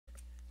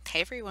Hey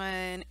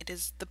everyone, it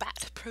is the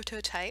Bat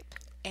Prototype,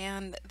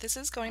 and this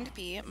is going to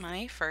be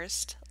my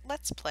first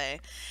Let's Play,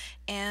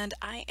 and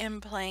I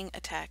am playing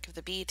Attack of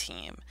the B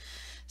Team.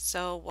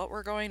 So what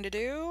we're going to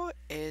do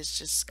is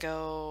just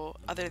go,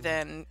 other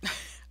than,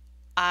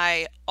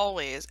 I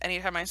always,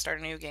 anytime I start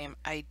a new game,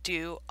 I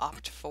do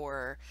opt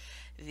for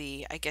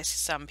the, I guess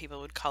some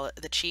people would call it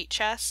the cheat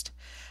chest.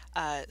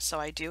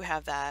 So I do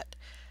have that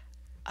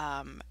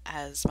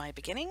as my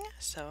beginning,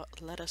 so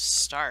let us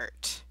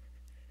start.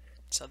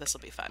 So this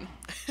will be fun.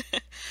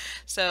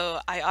 So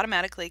I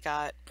automatically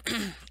got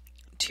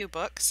two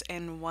books,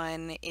 and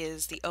one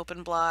is the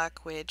open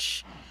block,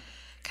 which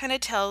kind of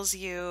tells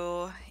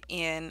you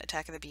in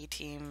Attack of the B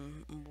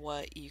Team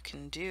what you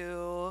can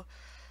do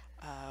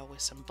with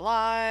some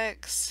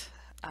blocks.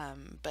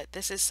 But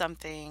this is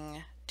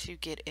something to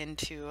get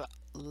into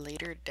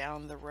later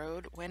down the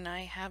road when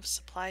I have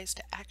supplies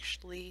to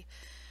actually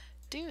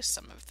do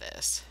some of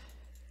this.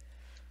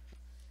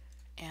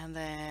 And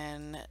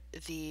then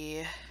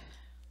the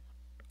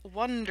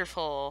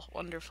wonderful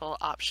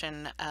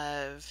option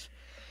of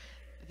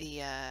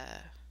the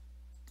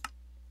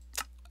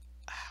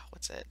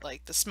what's it,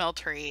 like the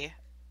smeltery,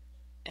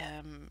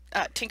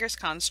 Tinker's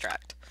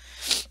Construct.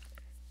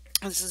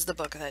 This is the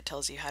book that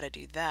tells you how to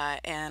do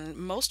that, and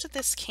most of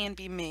this can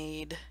be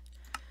made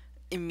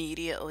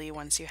immediately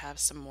once you have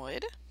some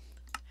wood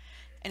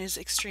and is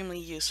extremely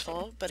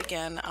useful. But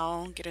again,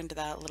 I'll get into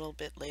that a little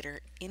bit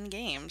later in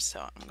game.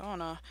 So I'm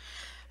gonna,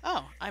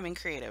 oh, I'm in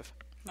creative,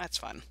 that's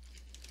fun.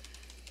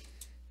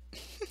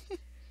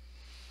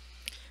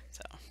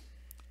 So,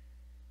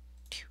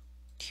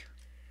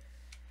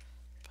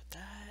 put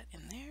that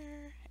in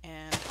there,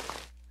 and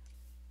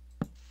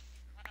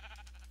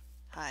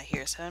I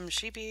hear some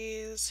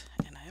sheepies,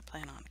 and I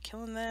plan on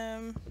killing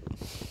them.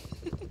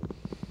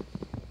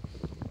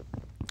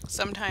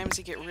 Sometimes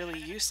you get really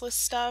useless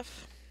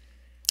stuff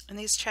in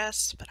these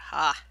chests, but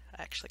I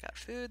actually got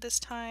food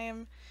this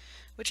time,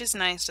 which is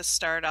nice to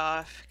start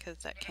off, because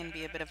that can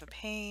be a bit of a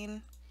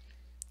pain.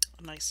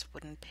 A nice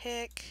wooden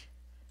pick,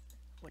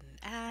 wooden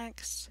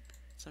axe,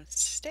 some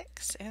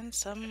sticks, and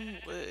some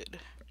wood.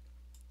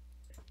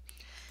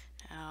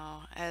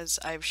 Now, as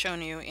I've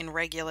shown you in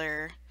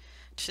regular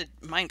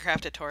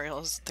Minecraft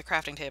tutorials, the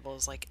crafting table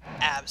is like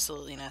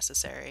absolutely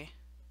necessary.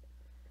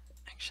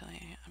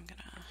 Actually, I'm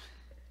gonna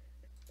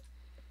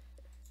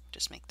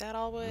just make that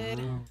all wood.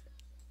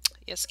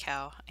 Yes,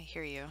 cow, I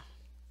hear you.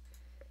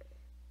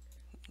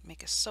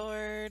 Make a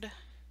sword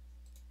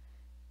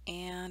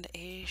and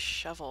a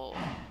shovel.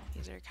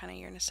 These are kind of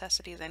your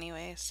necessities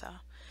anyway, so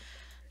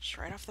just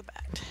right off the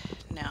bat.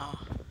 Now,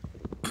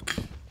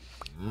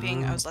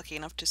 being I was lucky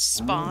enough to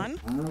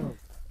spawn,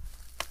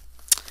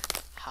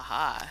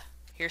 haha,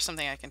 here's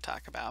something I can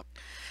talk about.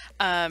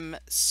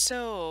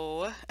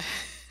 So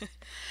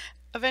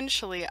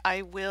eventually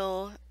I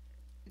will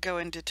go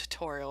into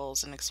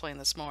tutorials and explain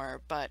this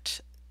more,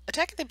 but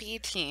Attack of the B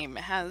Team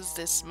has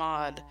this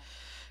mod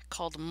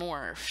called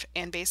Morph,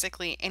 and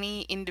basically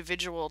any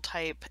individual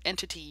type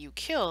entity you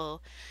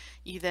kill,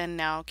 you then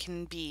now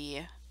can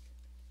be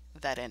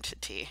that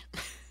entity.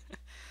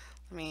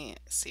 Let me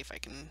see if I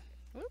can,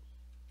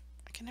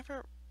 I can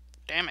never,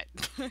 damn it,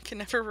 I can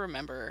never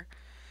remember.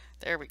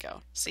 There we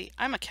go. See,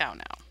 I'm a cow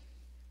now.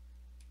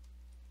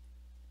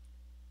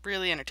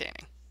 Really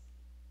entertaining.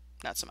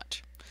 Not so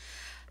much.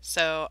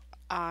 So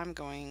I'm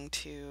going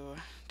to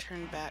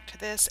turn back to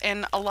this,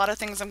 and a lot of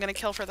things I'm going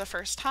to kill for the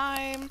first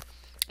time.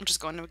 I'm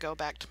just going to go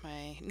back to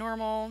my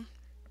normal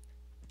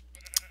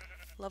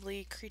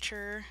lovely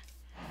creature.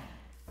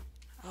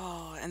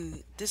 Oh,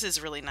 and this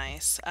is really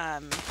nice.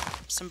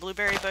 Some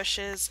blueberry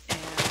bushes, and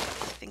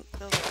I think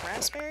those are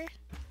raspberry?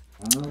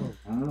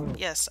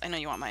 Yes, I know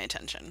you want my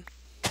attention.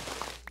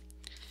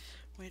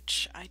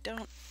 Which I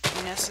don't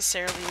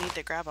necessarily need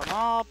to grab them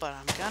all, but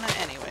I'm gonna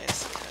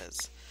anyways,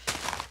 because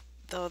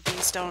though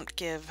these don't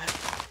give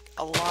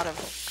a lot of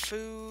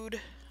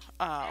food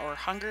or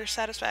hunger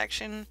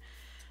satisfaction,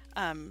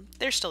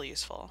 they're still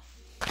useful.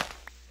 Let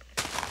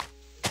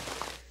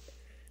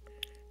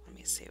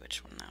me see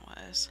which one that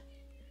was.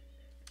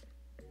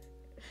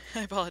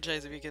 I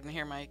apologize if you couldn't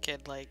hear my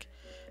kid like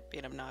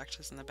being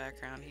obnoxious in the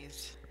background.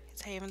 He's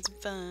having some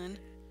fun.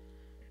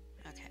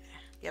 Okay.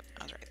 Yep,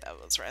 I was right.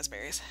 That was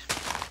raspberries.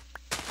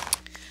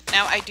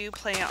 Now I do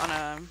play on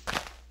a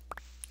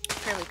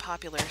fairly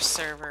popular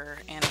server,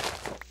 and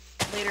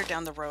later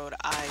down the road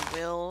I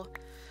will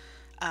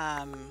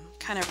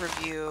kind of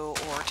review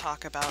or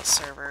talk about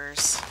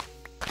servers,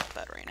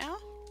 but right now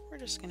we're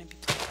just going to be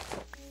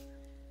playing.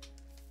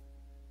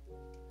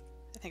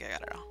 I think I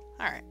got it all.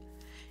 Alright,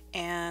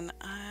 and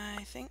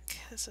I think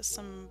this is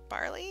some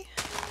barley.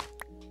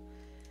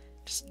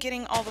 Just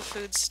getting all the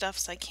food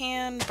stuffs I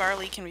can.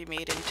 Barley can be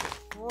made into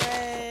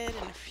bread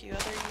and a few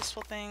other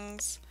useful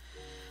things.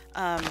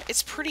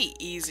 It's pretty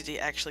easy to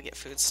actually get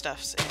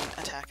foodstuffs in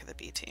Attack of the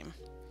B Team.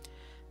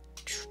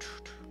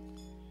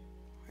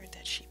 Where'd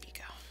that sheepy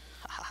go?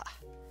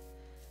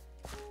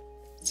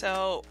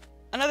 So,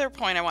 another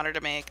point I wanted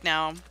to make.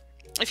 Now,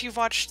 if you've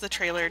watched the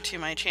trailer to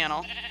my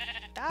channel,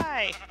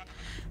 die!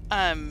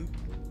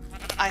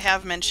 I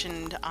have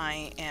mentioned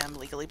I am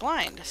legally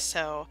blind,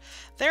 so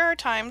there are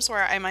times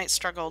where I might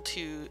struggle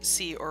to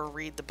see or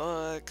read the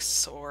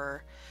books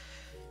or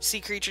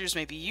see creatures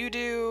maybe you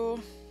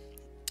do.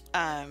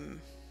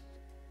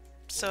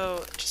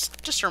 So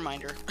just a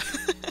reminder.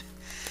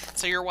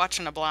 So you're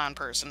watching a blind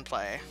person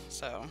play,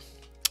 so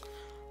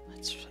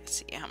let's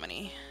see how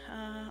many.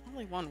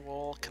 Only one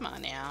wool. Come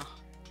on now.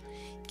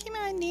 Come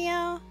on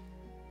now.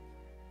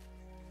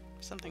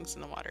 Something's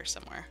in the water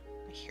somewhere.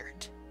 I hear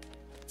it.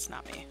 It's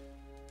not me.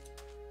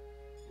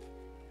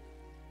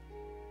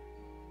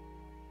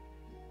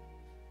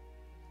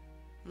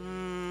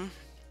 I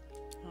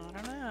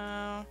don't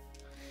know.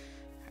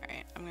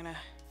 Alright, I'm gonna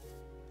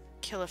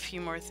kill a few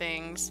more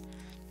things.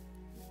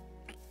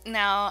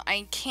 Now,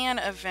 I can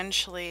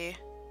eventually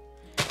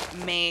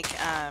make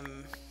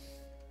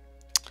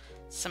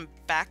some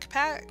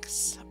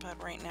backpacks,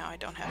 but right now I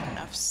don't have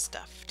enough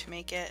stuff to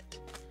make it.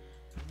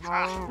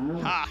 Ha!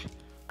 Ha!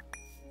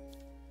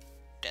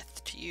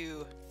 Death to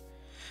you.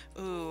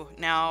 Ooh,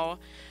 now,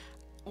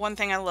 one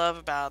thing I love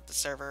about the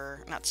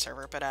server, not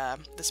server, but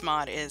this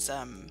mod is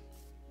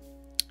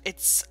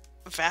its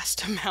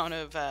vast amount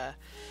of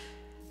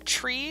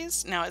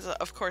trees. Now, it's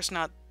of course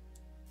not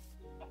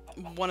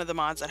one of the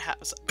mods that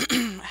has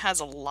has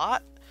a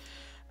lot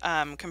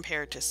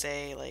compared to,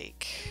 say,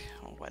 like,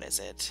 what is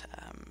it?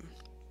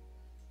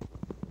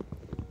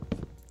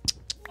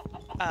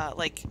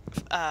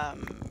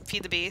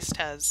 Feed the Beast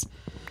has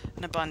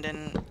an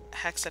abundant,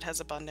 Hexed has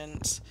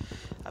abundance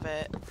of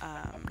it,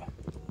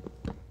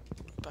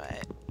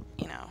 but,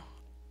 you know,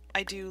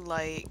 I do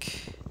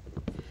like,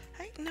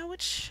 I don't know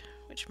which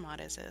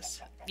mod is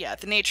this? Yeah,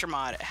 the nature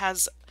mod. It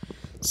has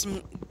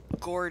some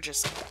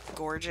gorgeous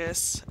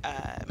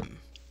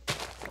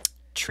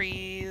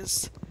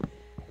trees,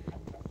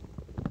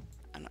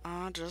 and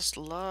I just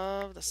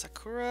love the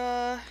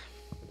sakura.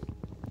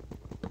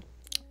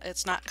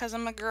 It's not because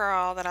I'm a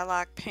girl that I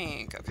like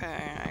pink, okay?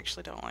 I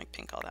actually don't like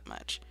pink all that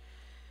much.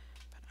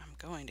 But I'm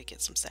going to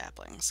get some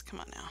saplings.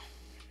 Come on now.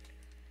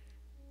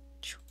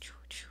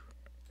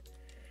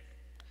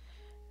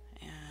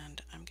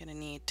 And I'm going to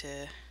need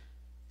to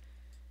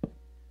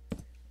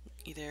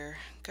either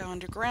go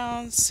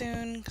underground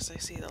soon, because I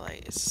see the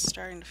light is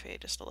starting to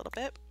fade just a little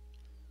bit.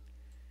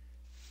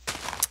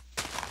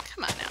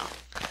 Come on now.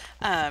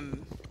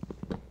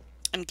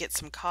 And get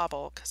some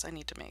cobble, because I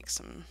need to make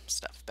some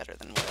stuff better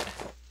than wood.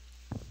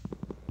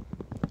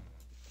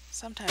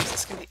 Sometimes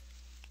this can be...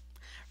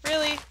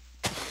 Really?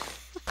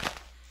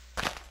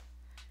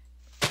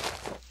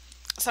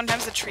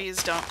 Sometimes the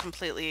trees don't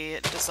completely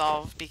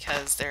dissolve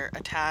because they're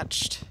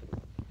attached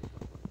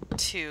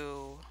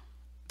to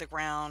the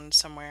ground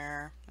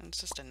somewhere. And it's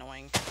just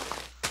annoying.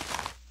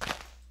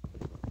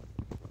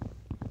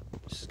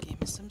 Just give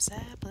me some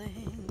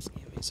saplings.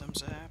 Give me some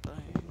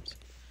saplings.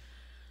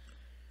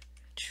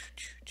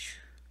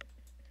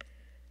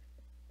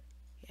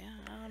 Yeah,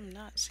 I'm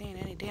not seeing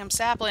any damn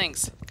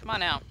saplings. Come on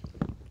now.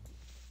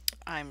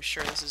 I'm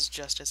sure this is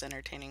just as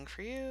entertaining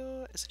for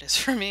you as it is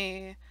for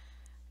me.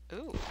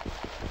 Ooh.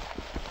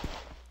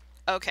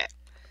 Okay.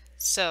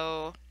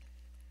 So,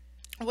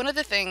 one of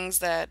the things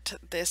that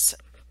this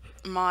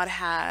mod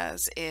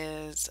has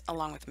is,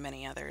 along with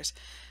many others,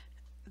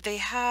 they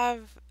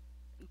have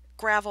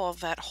gravel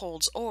that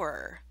holds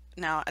ore.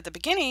 Now, at the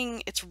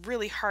beginning, it's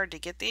really hard to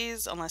get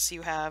these unless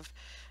you have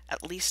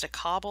at least a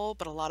cobble,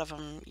 but a lot of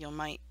them you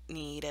might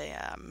need a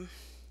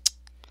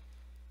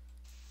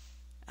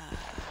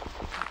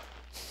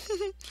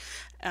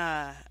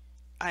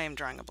I am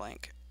drawing a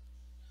blank.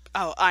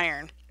 Oh,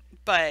 iron.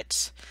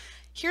 But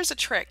here's a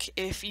trick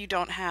if you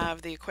don't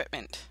have the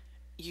equipment.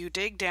 You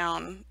dig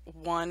down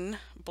one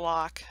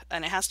block,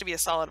 and it has to be a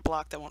solid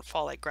block that won't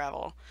fall like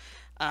gravel,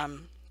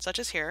 such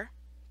as here.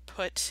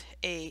 Put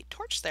a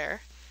torch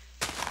there,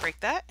 break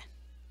that,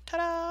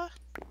 ta-da!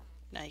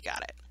 Now you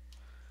got it.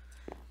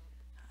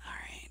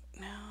 Alright,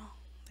 now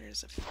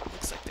there's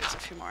looks like there's a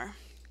few more.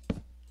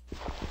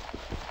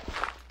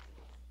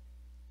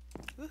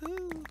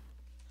 Woohoo!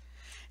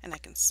 And I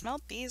can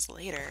smelt these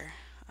later.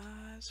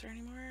 Is there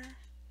any more?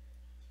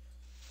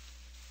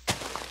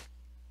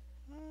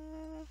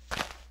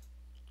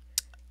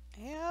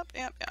 Yep.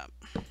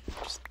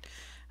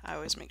 I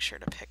always make sure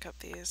to pick up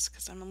these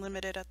because I'm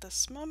limited at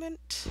this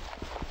moment.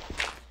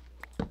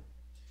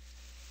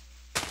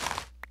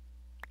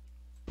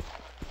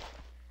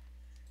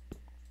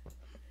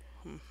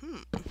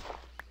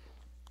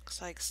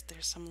 Looks like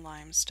there's some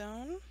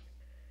limestone.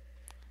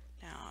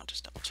 Now,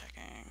 just double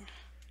checking.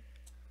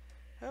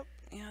 Oh,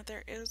 yeah,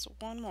 there is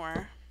one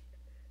more.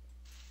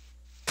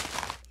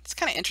 It's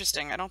kind of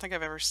interesting. I don't think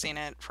I've ever seen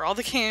it. For all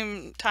the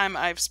game time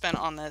I've spent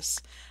on this,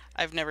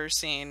 I've never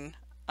seen,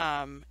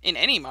 in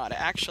any mod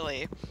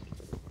actually,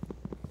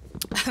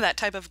 that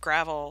type of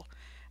gravel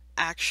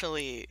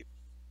actually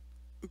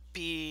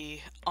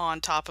be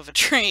on top of a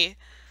tree.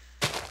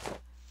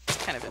 It's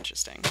kind of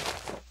interesting.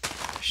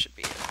 There should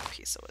be a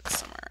piece of wood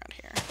somewhere around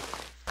here.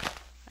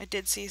 I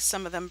did see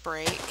some of them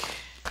break.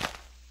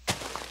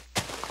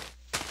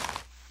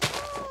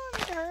 Oh, I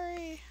need to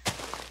hurry.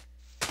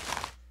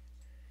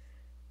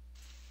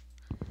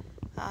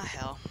 Ah,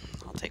 hell.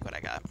 I'll take what I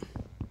got.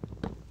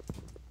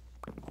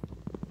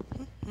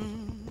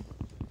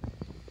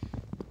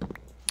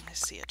 I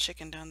see a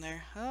chicken down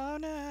there. Oh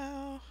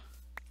no.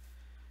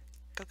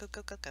 Go, go,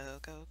 go, go, go,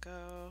 go,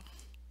 go.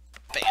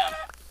 Bam.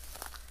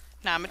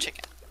 Now I'm a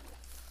chicken.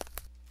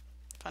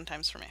 Fun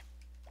times for me.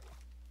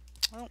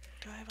 Oh,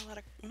 do I have a lot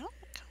of... No,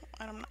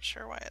 I'm not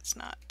sure why it's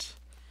not.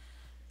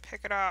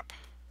 Pick it up.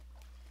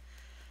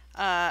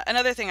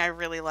 Another thing I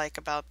really like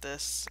about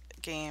this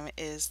game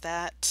is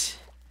that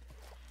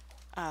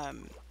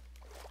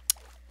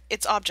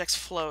its objects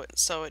float,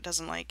 so it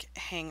doesn't like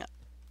hang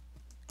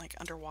like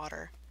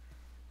underwater.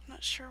 I'm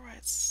not sure why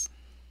it's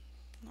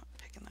not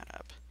picking that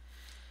up.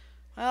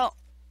 Well,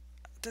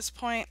 at this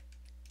point,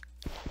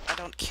 I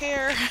don't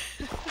care.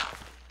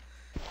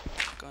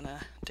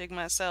 Gonna dig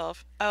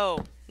myself.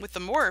 Oh, with the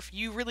morph,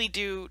 you really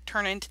do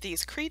turn into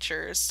these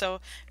creatures. So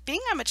being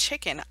I'm a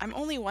chicken, I'm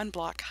only 1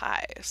 block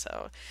high.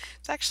 So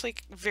it's actually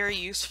very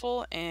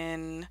useful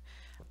in,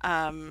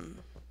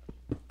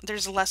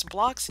 there's less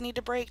blocks you need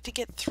to break to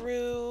get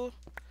through.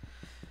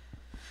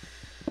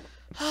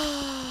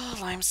 Oh,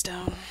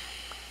 limestone.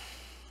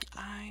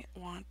 I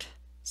want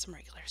some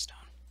regular stone.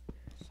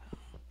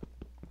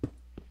 So,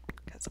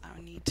 because I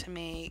need to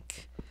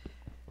make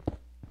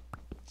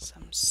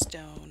some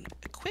stone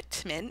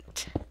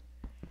equipment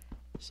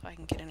so I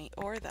can get any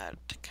ore that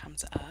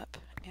comes up,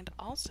 and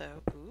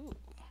also, ooh,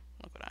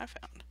 look what I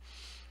found,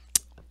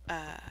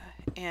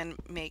 and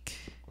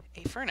make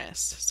a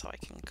furnace so I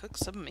can cook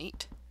some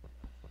meat.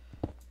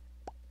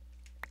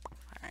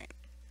 Alright,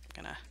 I'm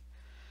gonna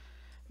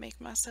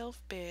make myself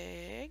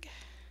big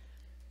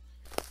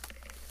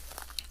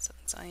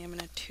since I am in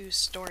a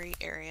 2-story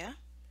area,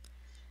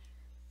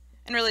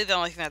 and really the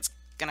only thing that's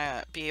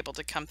gonna be able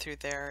to come through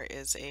there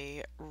is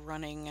a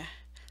running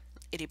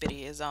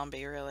itty-bitty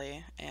zombie,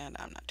 really, and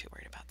I'm not too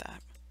worried about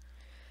that.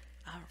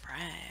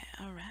 Alright,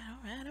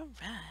 alright.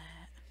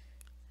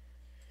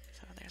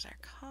 So there's our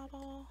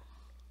cobble.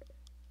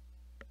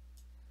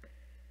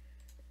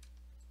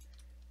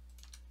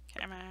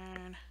 Come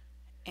on.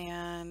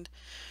 And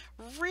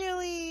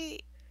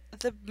really,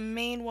 the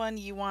main one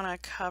you want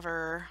to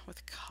cover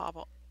with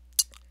cobble...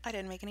 I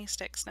didn't make any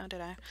sticks now,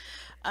 did I?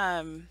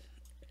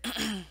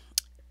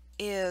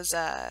 Is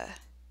the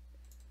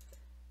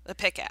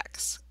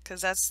pickaxe,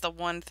 because that's the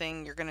one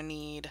thing you're gonna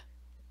need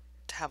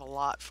to have a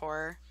lot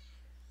for.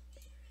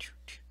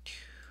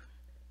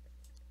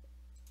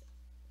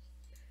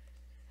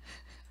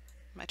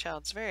 My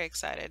child's very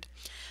excited.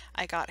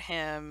 I got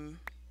him,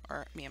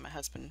 or me and my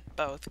husband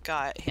both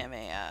got him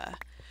a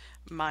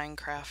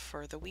Minecraft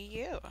for the Wii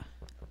U.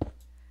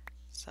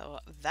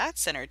 So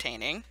that's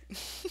entertaining.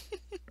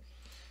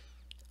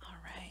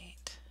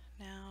 Alright,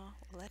 now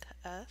let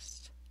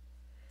us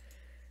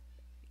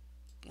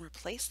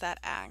replace that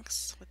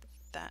axe with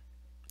that.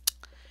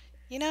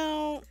 You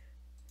know,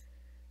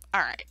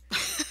 alright.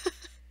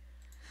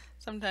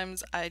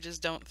 Sometimes I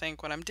just don't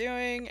think what I'm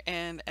doing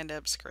and end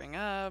up screwing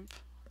up.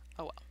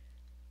 Oh well.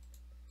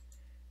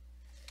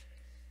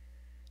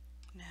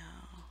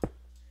 Now,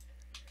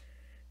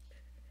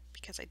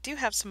 because I do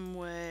have some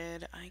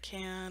wood, I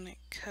can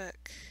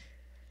cook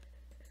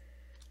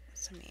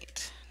some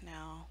meat.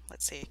 Now,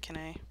 let's see, can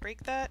I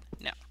break that?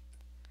 No.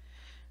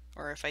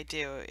 Or if I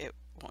do, it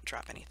won't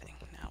drop anything.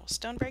 Now, will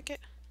stone break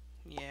it?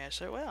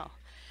 Yes, it will.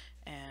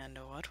 And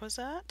what was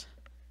that?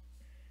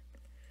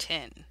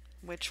 Tin,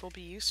 which will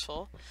be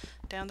useful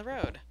down the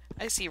road.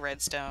 I see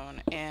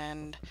redstone,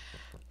 and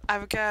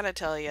I've got to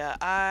tell you,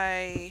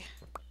 I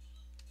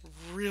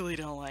really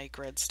don't like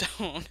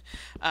redstone.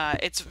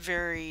 It's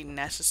very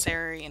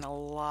necessary in a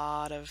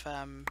lot of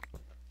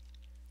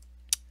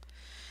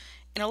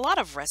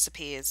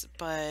recipes,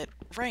 but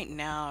right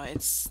now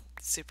it's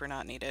super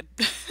not needed.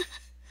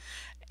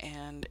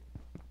 And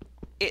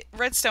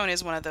redstone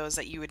is one of those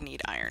that you would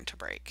need iron to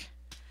break.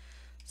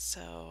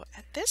 So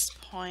at this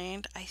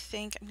point, I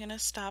think I'm gonna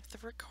stop the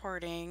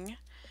recording,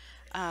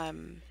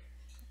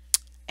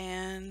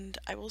 and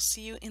I will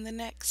see you in the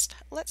next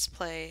Let's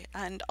Play.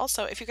 And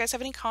also, if you guys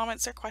have any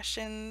comments or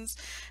questions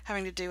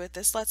having to do with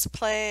this Let's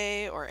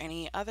Play or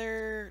any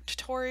other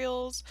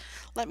tutorials,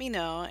 let me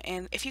know.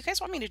 And if you guys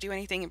want me to do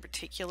anything in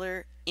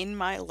particular in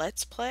my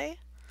Let's Play,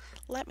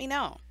 let me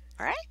know.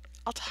 Alright?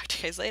 I'll talk to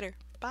you guys later.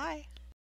 Bye!